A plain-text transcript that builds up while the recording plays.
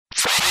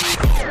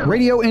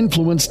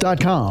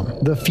RadioInfluence.com.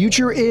 The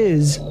future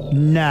is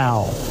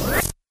now.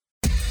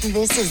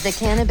 This is the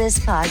Cannabis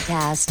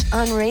Podcast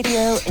on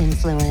Radio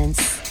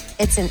Influence.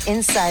 It's an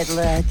inside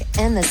look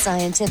and the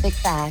scientific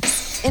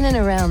facts in and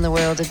around the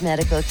world of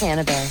medical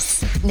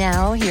cannabis.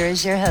 Now, here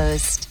is your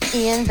host,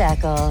 Ian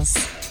Beckles.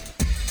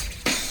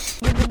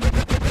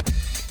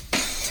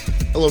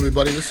 Hello,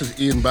 everybody. This is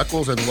Ian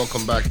Beckles, and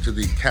welcome back to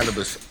the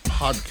Cannabis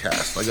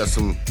Podcast. I got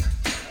some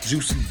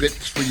juicy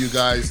bits for you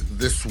guys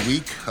this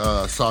week.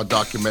 Saw a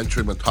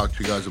documentary I'm going to talk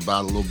to you guys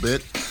about a little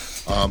bit.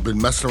 Been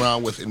messing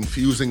around with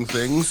infusing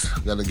things.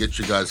 Going to get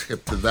you guys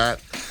hip to that.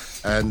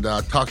 And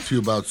talk to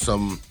you about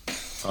some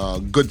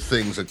good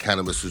things that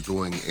cannabis is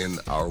doing in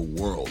our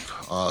world.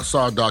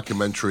 Saw a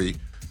documentary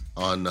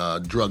on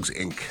Drugs,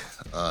 Inc.,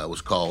 it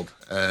was called.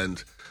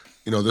 And,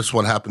 you know, this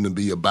one happened to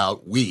be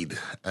about weed.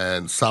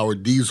 And sour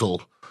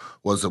diesel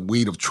was a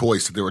weed of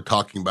choice that they were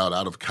talking about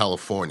out of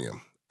California.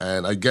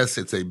 And I guess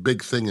it's a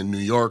big thing in New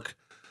York.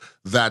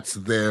 That's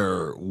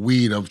their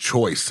weed of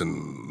choice,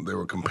 and they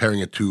were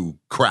comparing it to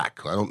crack.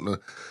 I don't know.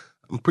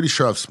 I'm pretty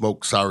sure I've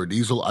smoked sour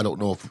diesel. I don't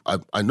know if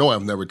I know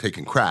I've never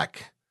taken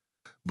crack,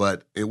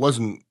 but it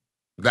wasn't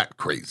that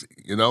crazy,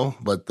 you know?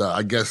 But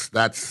I guess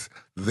that's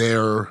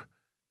their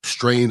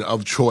strain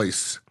of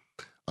choice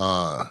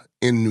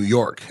in New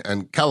York.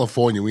 And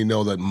California, we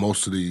know that a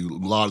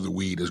lot of the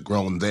weed is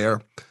grown there.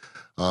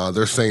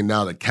 They're saying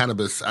now that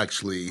cannabis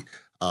actually,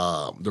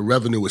 the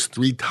revenue is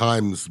 3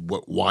 times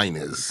what wine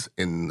is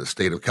in the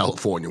state of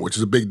California, which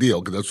is a big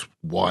deal because that's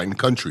wine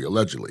country,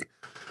 allegedly.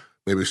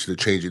 Maybe we should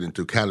change it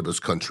into cannabis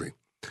country.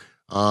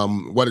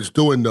 What it's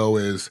doing, though,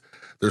 is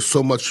there's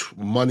so much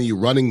money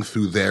running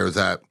through there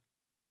that,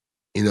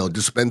 you know,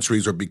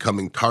 dispensaries are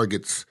becoming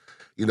targets.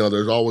 You know,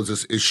 there's always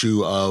this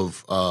issue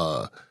of,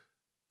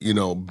 you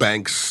know,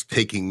 banks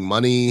taking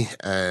money,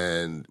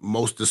 and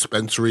most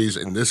dispensaries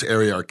in this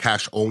area are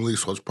cash only,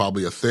 so it's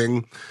probably a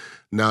thing.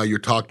 Now you're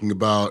talking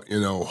about, you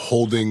know,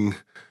 holding,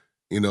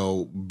 you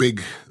know,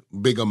 big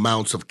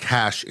amounts of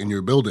cash in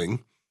your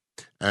building.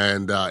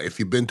 And if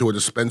you've been to a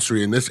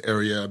dispensary in this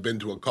area, I've been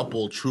to a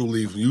couple,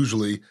 truly,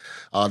 usually,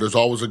 there's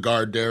always a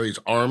guard there. He's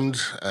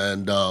armed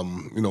and,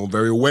 you know,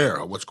 very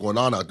aware of what's going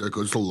on out there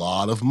because there's a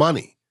lot of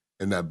money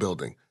in that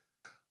building.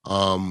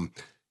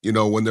 You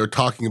know, when they're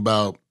talking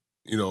about,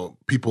 you know,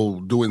 people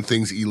doing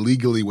things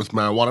illegally with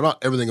marijuana,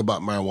 not everything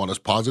about marijuana is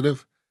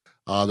positive.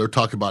 They're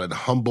talking about in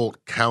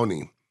Humboldt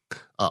County,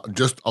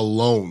 just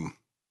alone,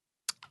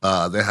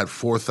 they had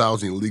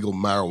 4,000 illegal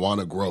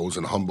marijuana grows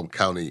in Humboldt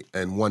County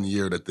in 1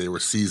 year that they were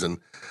seizing.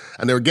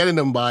 And they were getting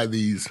them by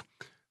these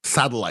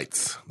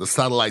satellites, the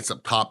satellites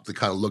up top to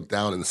kind of look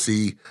down and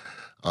see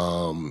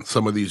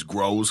some of these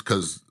grows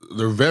because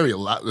they're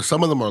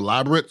some of them are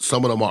elaborate,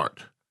 some of them aren't.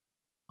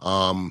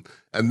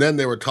 And then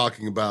they were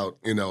talking about,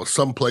 you know,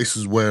 some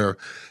places where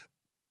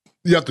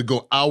you have to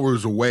go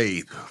hours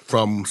away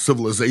from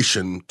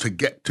civilization to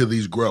get to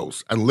these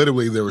grows. And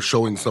literally they were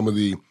showing some of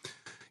the,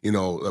 you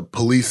know,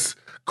 police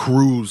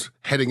crews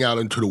heading out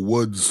into the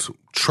woods,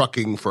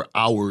 trucking for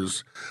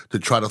hours to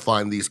try to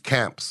find these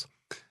camps.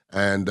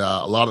 And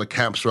a lot of the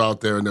camps are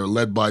out there and they're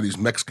led by these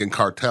Mexican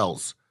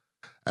cartels.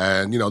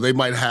 And, you know, they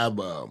might have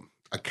a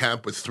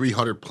camp with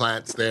 300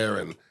 plants there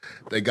and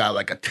they got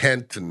like a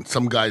tent and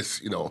some guys,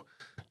 you know,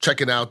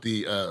 checking out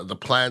the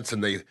plants,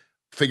 and they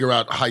figure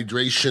out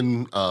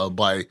hydration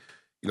by,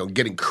 you know,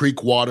 getting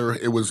creek water.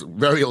 It was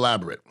very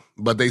elaborate,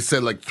 but they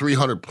said like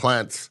 300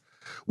 plants,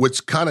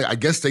 which kind of, I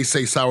guess they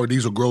say sour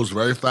diesel grows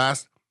very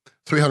fast.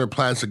 300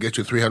 plants to get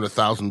you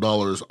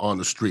 $300,000 on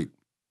the street.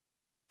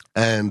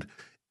 And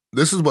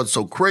this is what's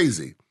so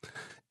crazy.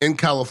 In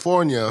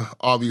California,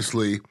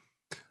 obviously,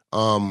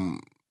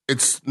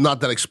 it's not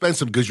that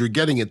expensive because you're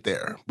getting it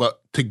there.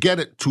 But to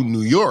get it to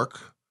New York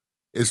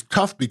is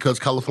tough because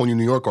California and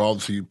New York are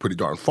obviously pretty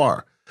darn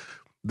far.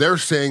 They're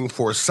saying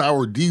for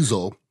sour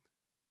diesel,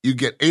 you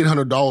get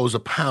 $800 a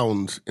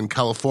pound in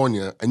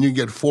California, and you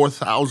get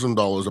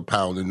 $4,000 a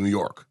pound in New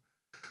York.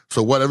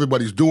 So what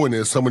everybody's doing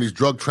is some of these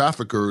drug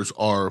traffickers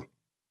are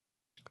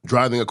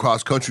driving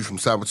across country from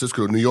San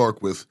Francisco to New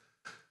York with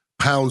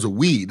pounds of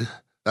weed.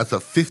 That's a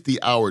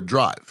 50-hour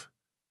drive.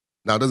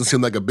 Now, it doesn't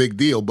seem like a big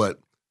deal, but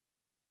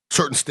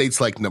certain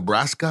states like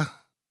Nebraska,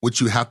 which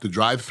you have to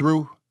drive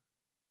through,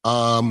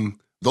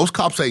 those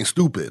cops ain't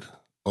stupid,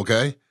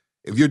 okay?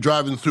 If you're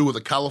driving through with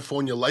a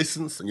California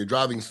license and you're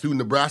driving through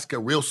Nebraska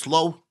real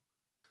slow,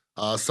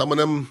 some of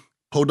them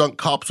podunk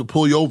cops will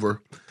pull you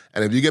over.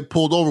 And if you get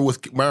pulled over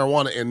with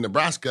marijuana in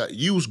Nebraska,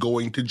 you's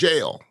going to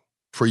jail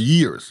for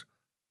years,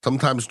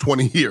 sometimes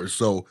 20 years.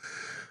 So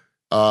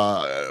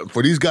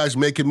for these guys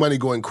making money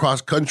going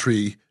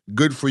cross-country,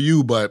 good for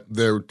you, but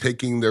they're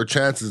taking their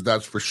chances,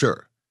 that's for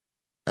sure.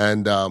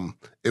 And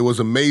it was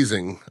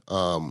amazing,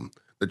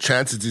 the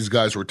chances these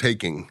guys were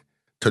taking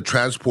to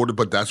transport it,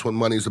 but that's what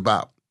money's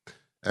about.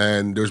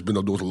 And there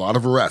was a lot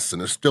of arrests, and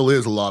there still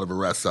is a lot of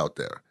arrests out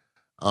there.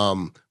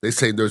 They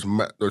say there's a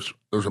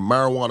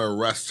marijuana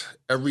arrest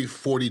every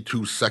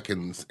 42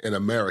 seconds in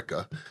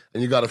America,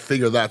 and you got to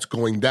figure that's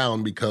going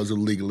down because of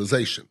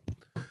legalization.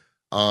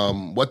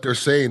 What they're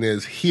saying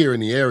is here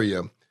in the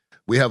area,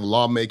 we have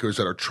lawmakers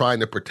that are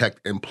trying to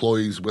protect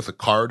employees with a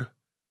card.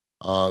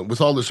 With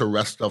all this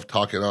arrest stuff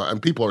talking on,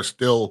 and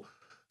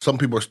some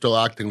people are still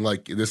acting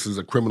like this is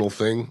a criminal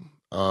thing.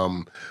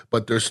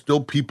 But there's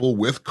still people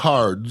with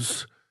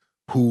cards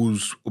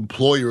whose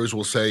employers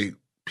will say,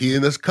 pee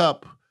in this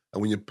cup,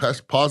 and when you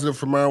test positive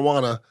for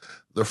marijuana,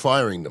 they're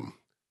firing them.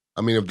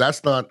 I mean, if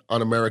that's not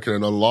un-American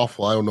and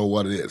unlawful, I don't know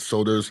what it is.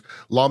 So there's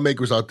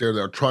lawmakers out there that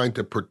are trying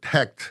to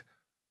protect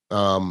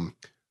people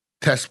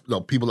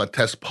that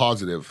test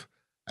positive,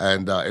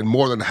 and in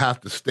more than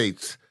half the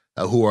states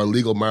who are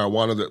legal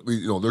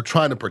marijuana, they're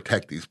trying to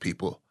protect these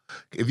people.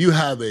 If you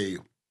have a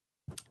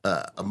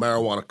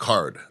marijuana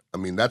card, I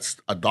mean, that's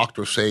a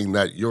doctor saying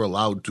that you're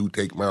allowed to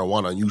take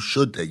marijuana and you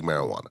should take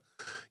marijuana.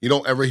 You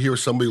don't ever hear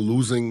somebody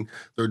losing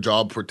their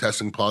job for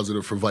testing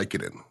positive for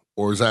Vicodin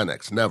or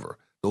Xanax. Never.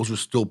 Those are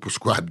still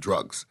prescribed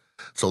drugs.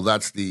 So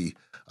that's the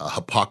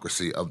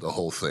hypocrisy of the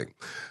whole thing.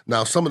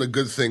 Now, some of the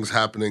good things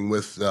happening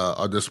with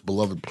this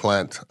beloved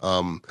plant.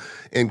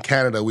 In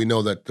Canada, we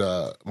know that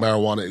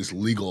marijuana is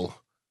legal,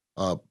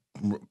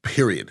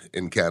 period,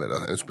 in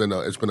Canada. It's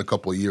been a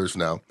couple of years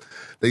now.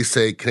 They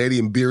say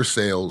Canadian beer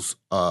sales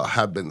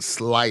have been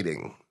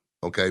sliding,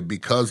 okay,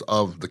 because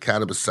of the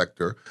cannabis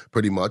sector,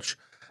 pretty much.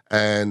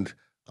 And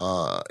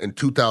in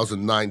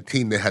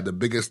 2019, they had the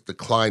biggest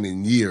decline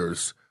in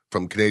years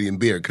from Canadian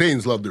beer.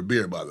 Canadians love their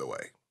beer, by the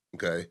way,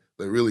 okay?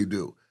 They really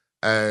do.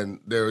 And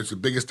there is the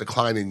biggest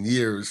decline in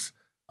years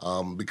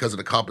because of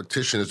the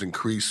competition has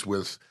increased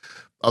with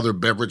other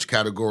beverage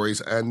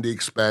categories and the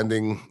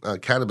expanding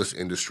cannabis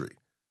industry.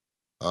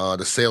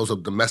 The sales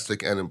of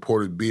domestic and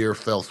imported beer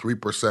fell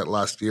 3%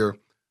 last year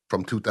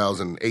from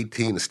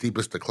 2018, the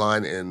steepest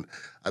decline in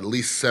at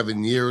least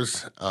 7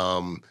 years.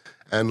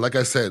 And like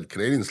I said,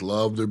 Canadians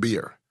love their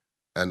beer.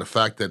 And the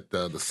fact that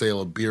the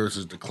sale of beers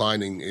is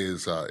declining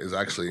is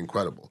actually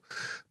incredible.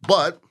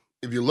 But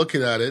if you're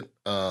looking at it,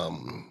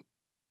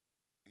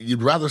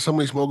 you'd rather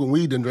somebody smoking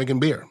weed than drinking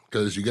beer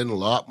because you're getting a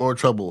lot more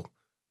trouble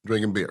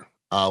drinking beer.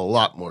 A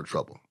lot more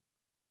trouble.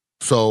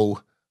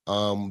 So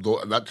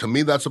that, to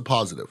me, that's a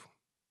positive.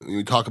 When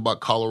you talk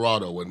about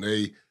Colorado, when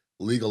they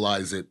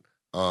legalize it,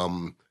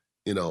 DUIs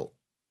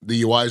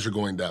are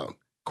going down,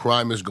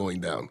 crime is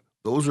going down.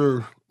 Those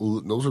are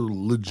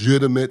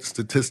legitimate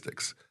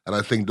statistics, and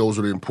I think those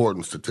are the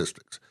important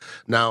statistics.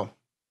 Now,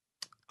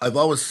 I've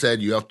always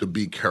said you have to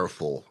be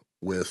careful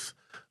with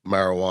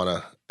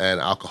marijuana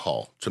and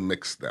alcohol to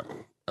mix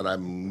them, and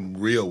I'm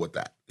real with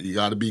that. You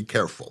got to be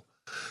careful.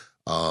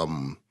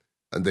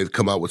 And they've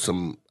come out with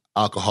some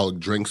alcoholic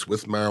drinks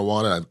with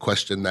marijuana. I've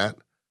questioned that.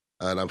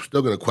 And I'm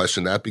still going to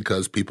question that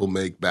because people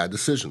make bad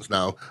decisions.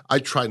 Now, I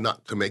try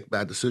not to make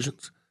bad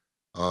decisions.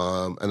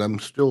 And I'm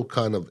still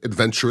kind of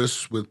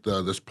adventurous with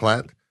this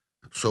plant.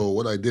 So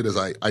what I did is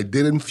I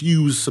did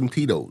infuse some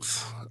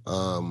Tito's.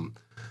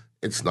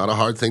 It's not a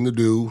hard thing to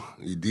do.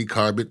 You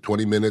decarb it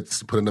 20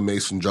 minutes, put it in a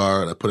mason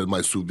jar, and I put it in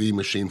my sous vide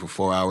machine for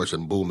 4 hours,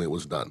 and boom, it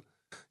was done.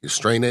 You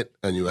strain it,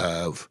 and you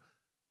have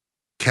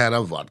can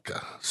of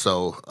vodka.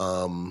 So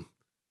I'm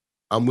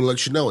going to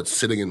let you know. It's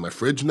sitting in my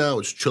fridge now.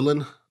 It's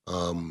chilling.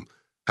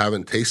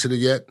 Haven't tasted it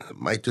yet.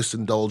 Might just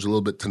indulge a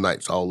little bit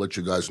tonight, so I'll let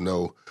you guys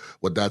know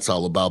what that's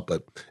all about.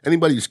 But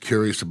anybody who's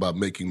curious about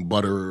making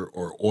butter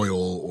or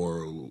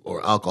oil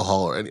or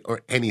alcohol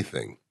or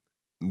anything,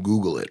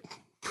 Google it.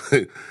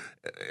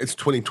 It's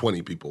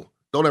 2020, people.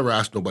 Don't ever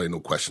ask nobody no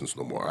questions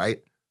no more, all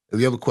right? If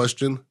you have a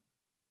question,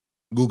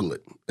 Google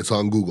it. It's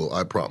on Google,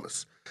 I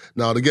promise.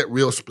 Now, to get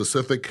real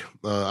specific,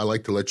 I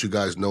like to let you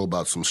guys know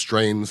about some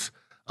strains.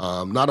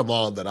 Not of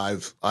all that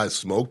I've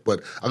smoked,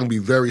 but I'm going to be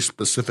very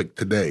specific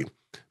today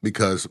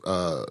because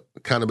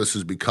cannabis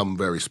has become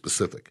very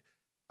specific.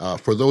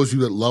 For those of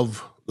you that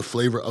love the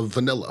flavor of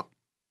vanilla,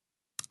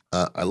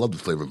 I love the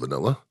flavor of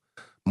vanilla,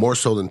 more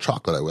so than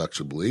chocolate, I would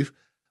actually believe.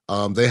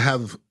 They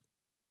have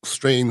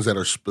strains that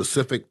are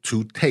specific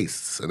to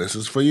tastes, and this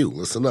is for you.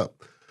 Listen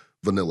up.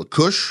 Vanilla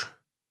Kush,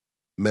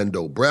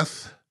 Mendo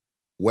Breath,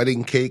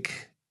 Wedding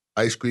Cake,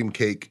 Ice Cream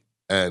Cake,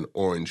 and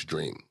Orange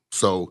Dream.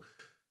 So,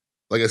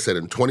 like I said,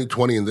 in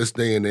 2020, in this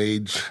day and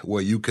age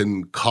where you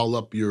can call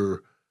up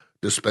your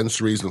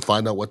dispensaries and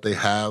find out what they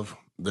have,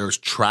 there's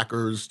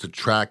trackers to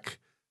track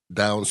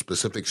down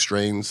specific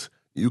strains.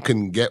 You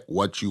can get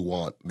what you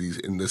want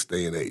in this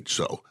day and age.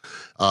 So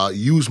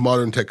use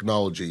modern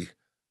technology,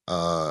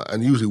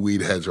 and usually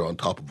weed heads are on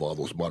top of all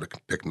those modern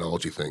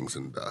technology things.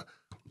 And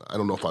I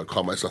don't know if I'd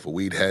call myself a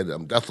weed head.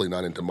 I'm definitely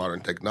not into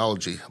modern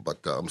technology, but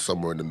I'm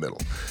somewhere in the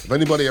middle. If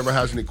anybody ever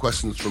has any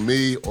questions for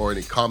me or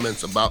any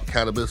comments about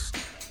cannabis,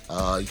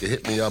 you can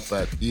hit me up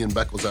at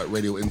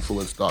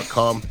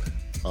ianbeckles@radioinfluence.com.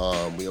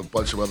 We have a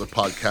bunch of other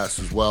podcasts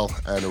as well,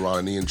 and we're on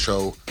an Ian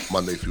Show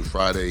Monday through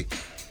Friday,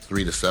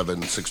 3 to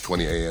 7,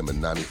 6:20 a.m.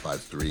 and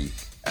 95.3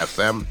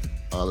 FM.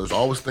 There's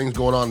always things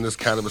going on in this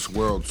cannabis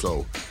world,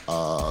 so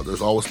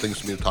there's always things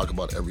for me to talk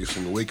about every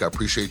single week. I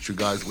appreciate you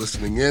guys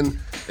listening in.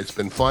 It's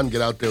been fun.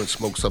 Get out there and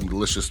smoke something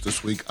delicious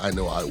this week. I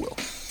know I will.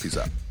 Peace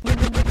out.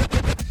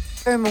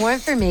 For more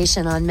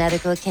information on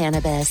medical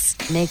cannabis,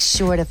 make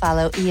sure to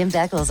follow Ian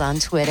Beckles on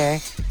Twitter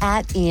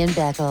 @Ian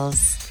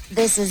Beckles.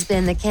 This has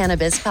been the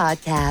Cannabis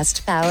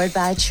Podcast, powered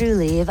by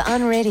Trulieve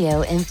on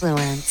Radio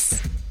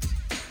Influence.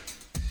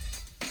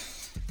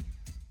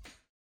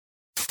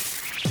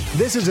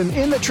 This is an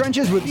In the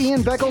Trenches with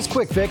Ian Beckles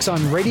quick fix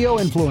on Radio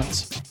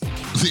Influence.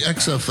 The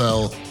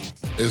XFL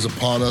is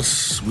upon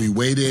us. We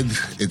waited.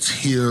 It's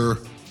here.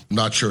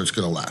 Not sure it's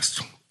going to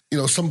last. You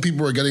know, some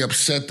people are getting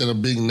upset that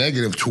I'm being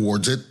negative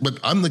towards it, but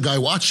I'm the guy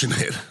watching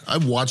it.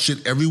 I've watched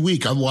it every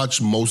week. I've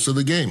watched most of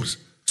the games.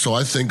 So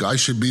I think I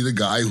should be the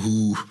guy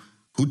who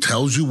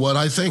tells you what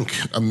I think.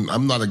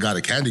 I'm not a guy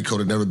to candy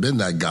coat. I've never been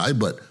that guy.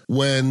 But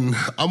when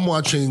I'm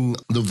watching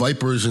the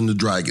Vipers and the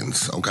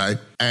Dragons, okay,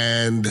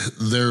 and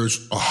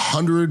there's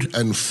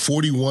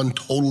 141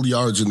 total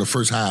yards in the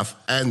first half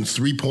and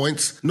 3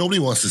 points, nobody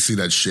wants to see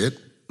that shit.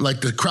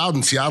 Like, the crowd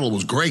in Seattle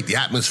was great. The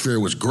atmosphere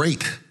was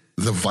great.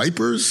 The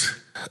Vipers,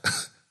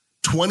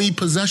 20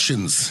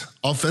 possessions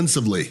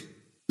offensively,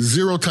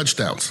 0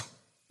 touchdowns.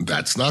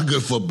 That's not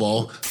good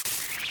football.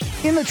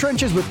 In the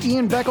Trenches with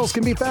Ian Beckles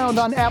can be found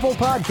on Apple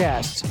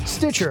Podcasts,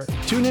 Stitcher,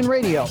 TuneIn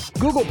Radio,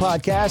 Google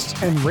Podcasts,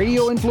 and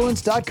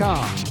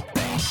RadioInfluence.com.